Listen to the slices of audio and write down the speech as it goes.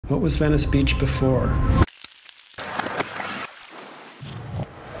What was Venice Beach before?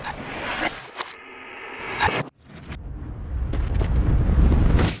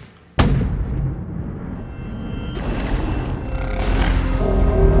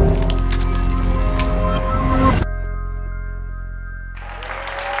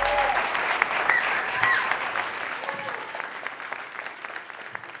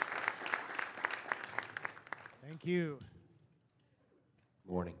 Thank you.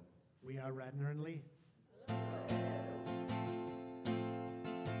 Morning. We are Radnor and Lee.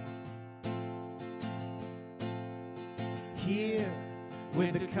 Here,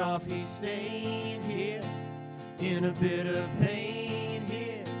 with the coffee stain, here, in a bit of pain,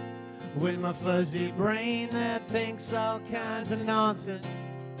 here, with my fuzzy brain that thinks all kinds of nonsense,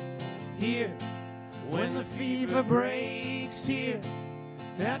 here, when the fever breaks, here,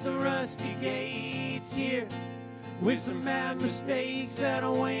 at the rusty gates, here, with some mad mistakes that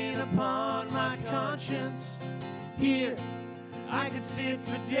are weighing upon my conscience. Here, I could sit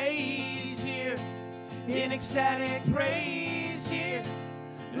for days here, in ecstatic praise here.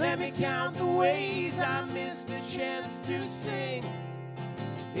 Let me count the ways I missed the chance to sing.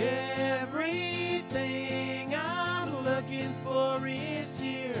 Everything I'm looking for is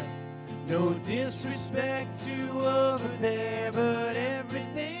here. No disrespect to over there, but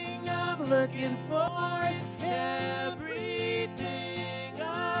everything I'm looking for is everything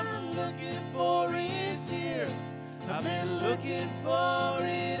I'm looking for is here. I've been looking for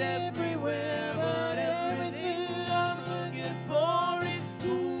it everywhere, but everything I'm looking for is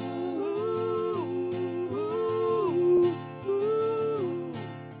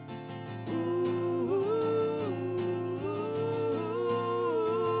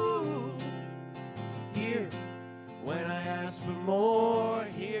here. When I ask for more,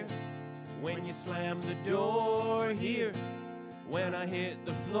 here. When you slam the door, here. When I hit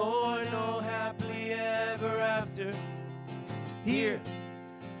the floor, no happily ever after. Here,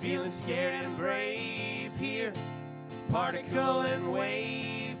 feeling scared and brave. Here, particle and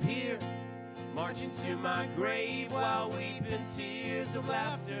wave. Here, marching to my grave while weeping tears of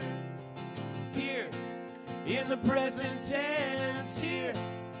laughter. Here, in the present tense. Here,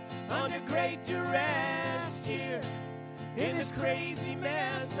 under great duress. Here, in this crazy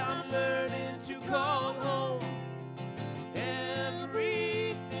mess, I'm learning to call home.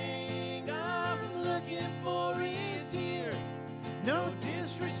 Everything I'm looking for is here. No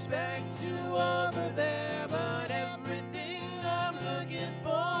disrespect to over there, but everything I'm looking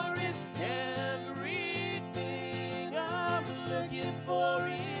for is everything I'm looking for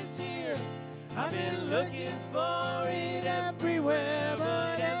is here. I've been looking for it everywhere,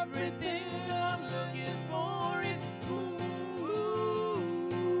 but everything I'm looking for is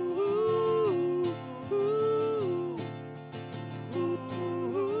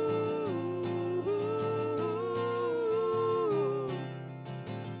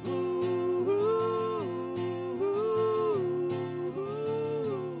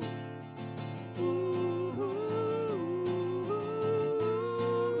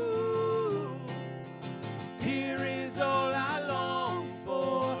here is all I long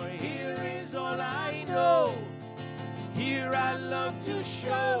for, here is all I know. Here I love to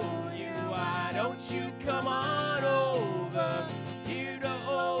show you, why don't you come on over? Here to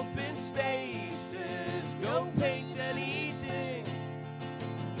open spaces, go paint anything.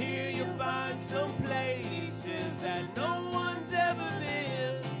 Here you'll find some places that no one's ever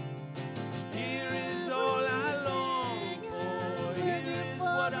been. Here is all I long for, here is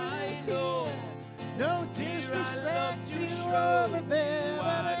what I saw. No disrespect to over there,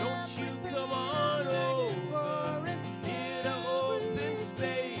 why don't you come on over? Here to open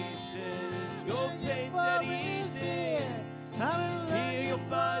spaces, go paint anything. Here you'll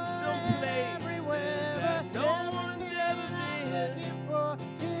find some places that no one's ever been.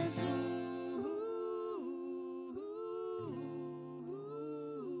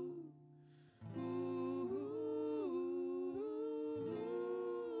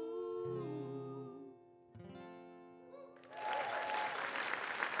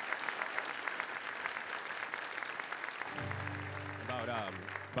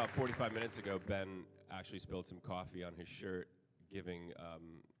 About 45 minutes ago, Ben actually spilled some coffee on his shirt, giving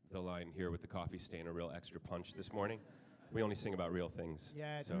the line here with the coffee stain a real extra punch this morning. We only sing about real things.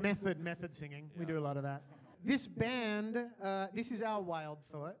 Yeah, it's so. method singing. Yeah. We do a lot of that. This band, this is our wild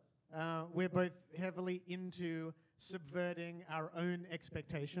thought. We're both heavily into subverting our own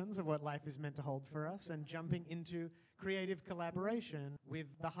expectations of what life is meant to hold for us and jumping into creative collaboration with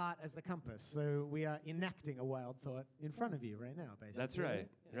the heart as the compass. So we are enacting a wild thought in front of you right now, basically. That's right.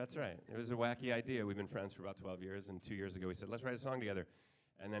 Yeah. That's right. It was a wacky idea. We've been friends for about 12 years, and 2 years ago we said, let's write a song together.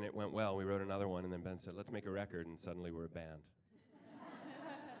 And then it went well. We wrote another one, and then Ben said, let's make a record, and suddenly we're a band.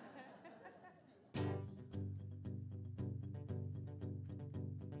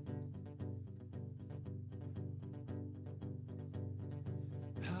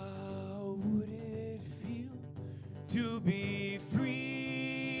 How would it feel to be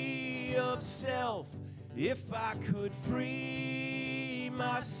free of self? If I could free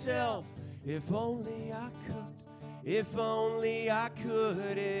myself, if only I could, if only I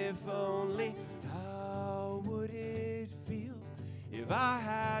could, if only. How would it feel if I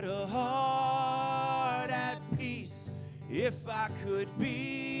had a heart at peace? If I could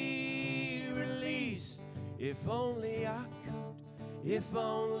be released, if only I could, if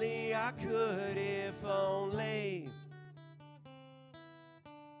only I could, if only.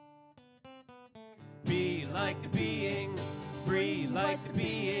 Be like the being, free like the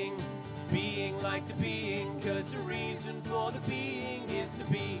being like the being, 'cause the reason for the being is to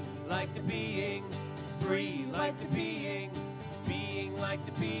be like the being, free like the being like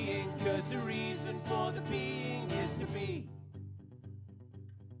the being, 'cause the reason for the being is to be.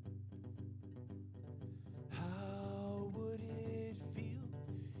 How would it feel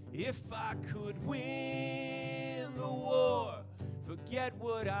if I could win the war? Forget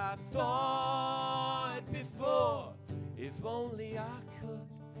what I thought before. If only I could,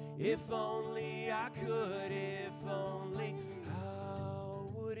 if only I could, if only. How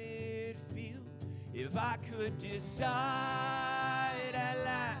would it feel if I could decide at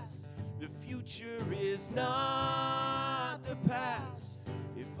last the future is not the past?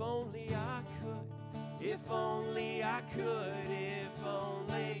 If only I could, if only I could, if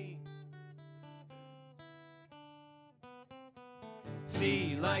only.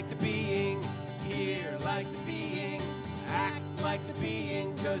 See like the being, hear like the being, act like the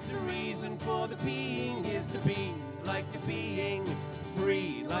being, 'cause the reason for the being is to be like the being,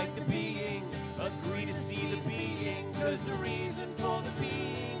 free like the being, agree to see the being, 'cause the reason for the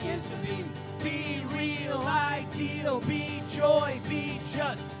being is to be. Be real, ideal, be joy, be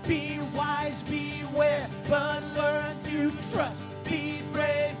just, be wise, beware, but learn to trust. Be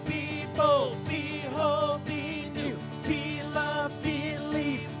brave, be bold, be whole, be new, be love,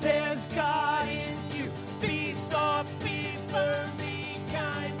 believe there's God in you. Be soft, be firm, be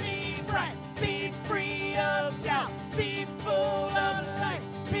kind, be bright, be free of doubt, be full of light,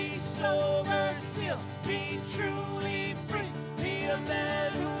 be sober still, be truly free, be a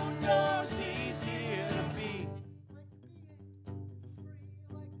man who knows he's here to be.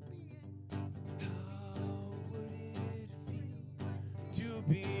 How would it feel to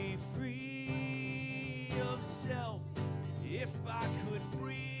be free of self? If I could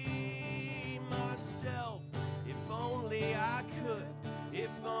free myself, if only I could, if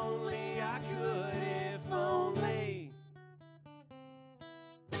only I could, if only.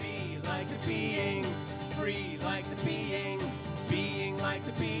 Be like the being, free like the being like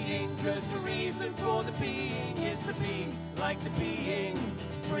the being, 'cause the reason for the being is to be like the being,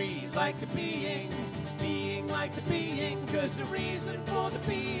 free like the being like the being, 'cause the reason for the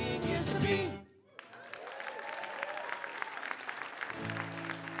being is to be.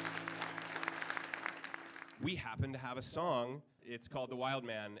 We happen to have a song. It's called The Wild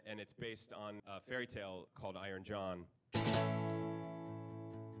Man, and it's based on a fairy tale called Iron John.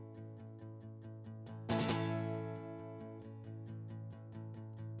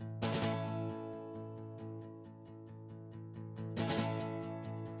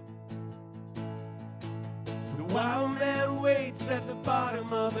 The wild man waits at the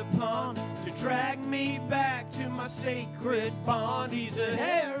bottom of the pond to drag me back to my sacred bond. He's a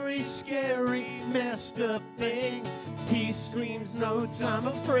hairy, scary, messed up thing. He screams notes I'm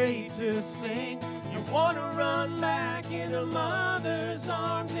afraid to sing. You wanna run back into mother's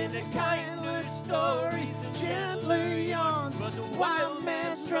arms, into kinder stories and gentler yarns, but the wild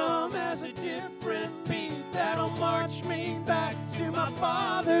man's drum has a different beat that'll march me back to my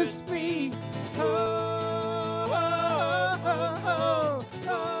father's feet. Oh,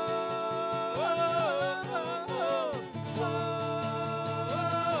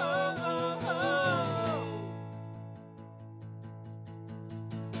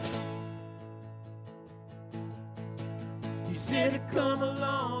 he said to come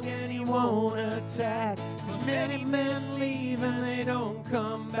along and he won't attack. There's many men leave and they don't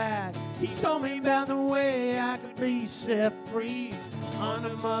come back. He told me about the way I could be set free.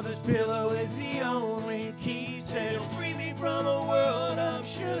 Under mother's pillow is the only key. Said he'll free me from a world of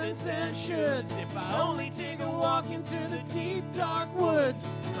shouldn'ts and shoulds. If I only take a walk into the deep dark woods,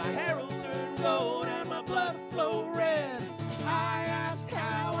 my hair will turn gold and my blood flow red. I asked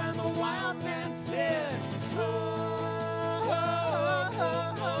how and the wild man said, oh, oh,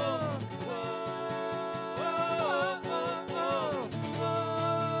 oh, oh.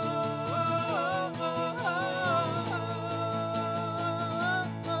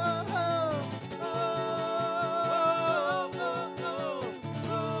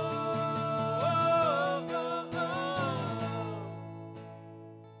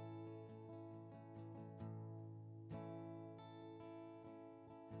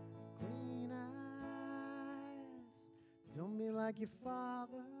 like your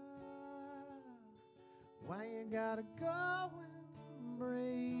father? Why you gotta go and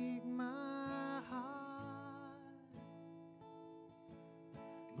break my heart?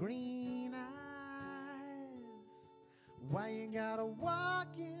 Green eyes, why you gotta walk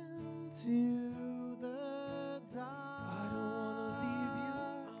into the dark? I don't wanna leave you,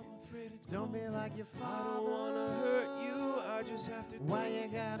 I'm afraid it's Don't be cold. like your I father. don't wanna hurt you, I just have to go. Why you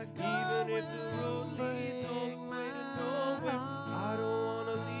gotta go? Even if the road leads all the way to nowhere, I don't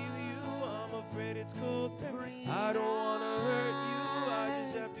wanna leave you, I'm afraid it's cold there. I don't wanna hurt you, I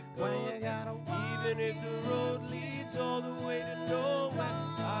just have to go. Why you gotta Even if the road leads all the way to nowhere,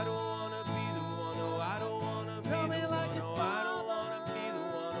 I don't wanna be the one, oh, I don't wanna be the Tell me one, like your oh, I don't wanna be the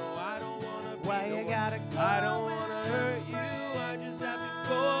one, oh, I don't wanna be Why the you one. gotta go? I don't wanna hurt